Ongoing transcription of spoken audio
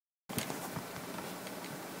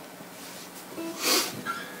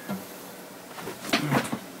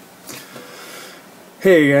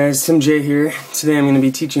Hey guys, Tim J here. Today I'm going to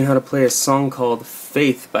be teaching how to play a song called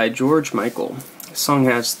Faith by George Michael. The song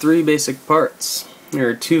has 3 basic parts. There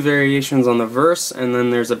are 2 variations on the verse, and then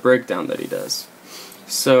there's a breakdown that he does.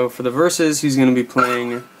 So for the verses, he's going to be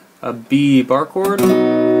playing a B bar chord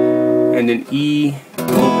and an E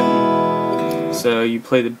open. So you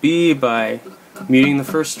play the B by muting the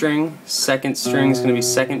first string, second string is going to be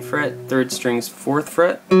 2nd fret, 3rd string is 4th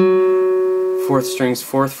fret, 4th string is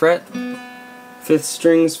 4th fret, 5th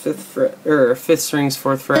string's 5th fret, 5th string's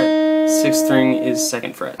 4th fret, 6th string is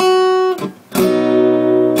 2nd fret.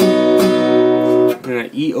 And an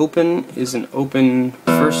E open is an open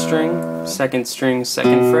 1st string, 2nd string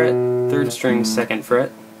 2nd fret, 3rd string 2nd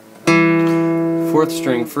fret, 4th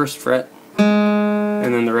string 1st fret,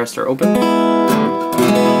 and then the rest are open.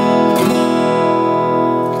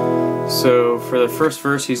 So for the first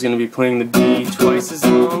verse he's going to be playing the B twice as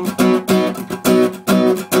long,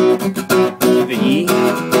 the E to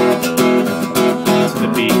the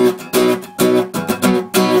B,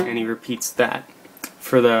 and he repeats that.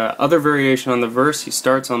 For the other variation on the verse, he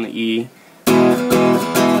starts on the E, goes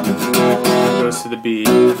to the B,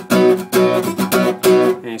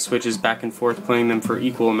 and he switches back and forth playing them for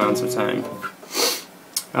equal amounts of time.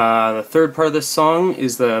 The third part of this song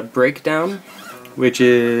is the breakdown, which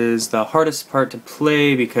is the hardest part to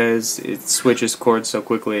play because it switches chords so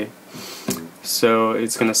quickly. So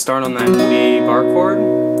it's going to start on that B bar chord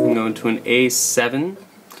and go into an A7,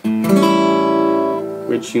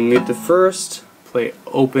 which you mute the first, play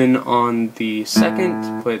open on the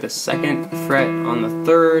 2nd, play the 2nd fret on the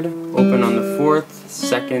 3rd, open on the 4th,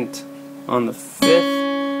 2nd on the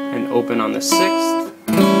 5th, and open on the 6th.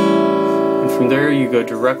 And from there you go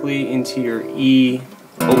directly into your E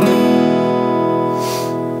open.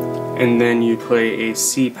 And then you play a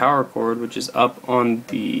C power chord, which is up on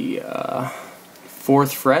the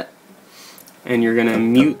 4th fret, and you're going to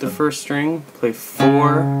mute the 1st string, play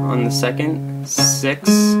 4 on the 2nd, 6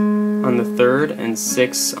 on the 3rd, and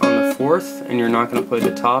 6 on the 4th, and you're not going to play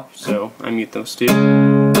the top, so I mute those 2.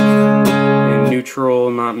 And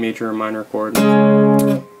neutral, not major or minor chord.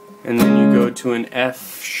 And then you go to an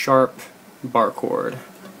F sharp bar chord.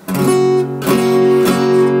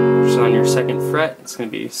 On your 2nd fret, it's going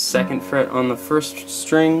to be 2nd fret on the 1st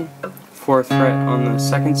string, 4th fret on the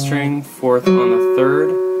 2nd string, 4th on the 3rd,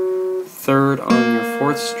 3rd on your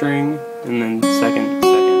 4th string, and then 2nd.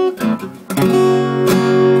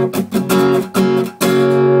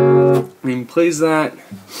 And he plays that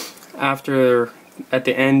at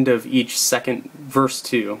the end of each second verse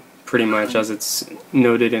too, pretty much as it's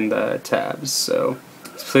noted in the tabs. So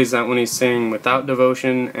he plays that when he's singing Without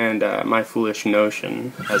Devotion and My Foolish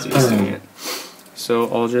Notion as he's singing it. So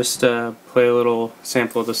I'll just play a little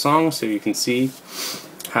sample of the song so you can see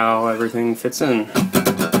how everything fits in.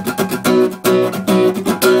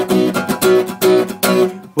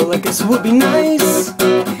 Well, I guess it would be nice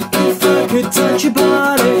if I could touch your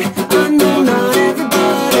body. I know not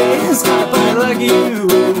everybody has got a body like you,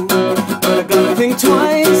 but I gotta think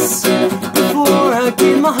twice before I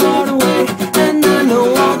give my heart away. And I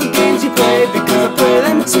know all the games you play because I play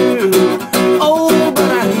them too. Oh,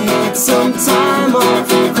 but I need some time off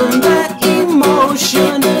from that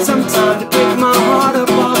emotion, some time to pick my heart up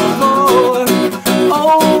off the floor.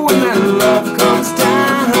 Oh, when that love comes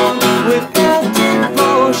down without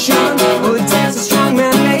devotion, well, it takes a strong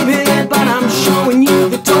man, baby, but I'm showing you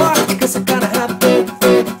the door, because I gotta have faith,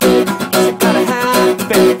 because I gotta have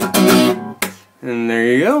faith. And there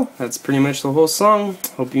you go. That's pretty much the whole song.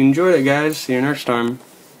 Hope you enjoyed it, guys. See you next time.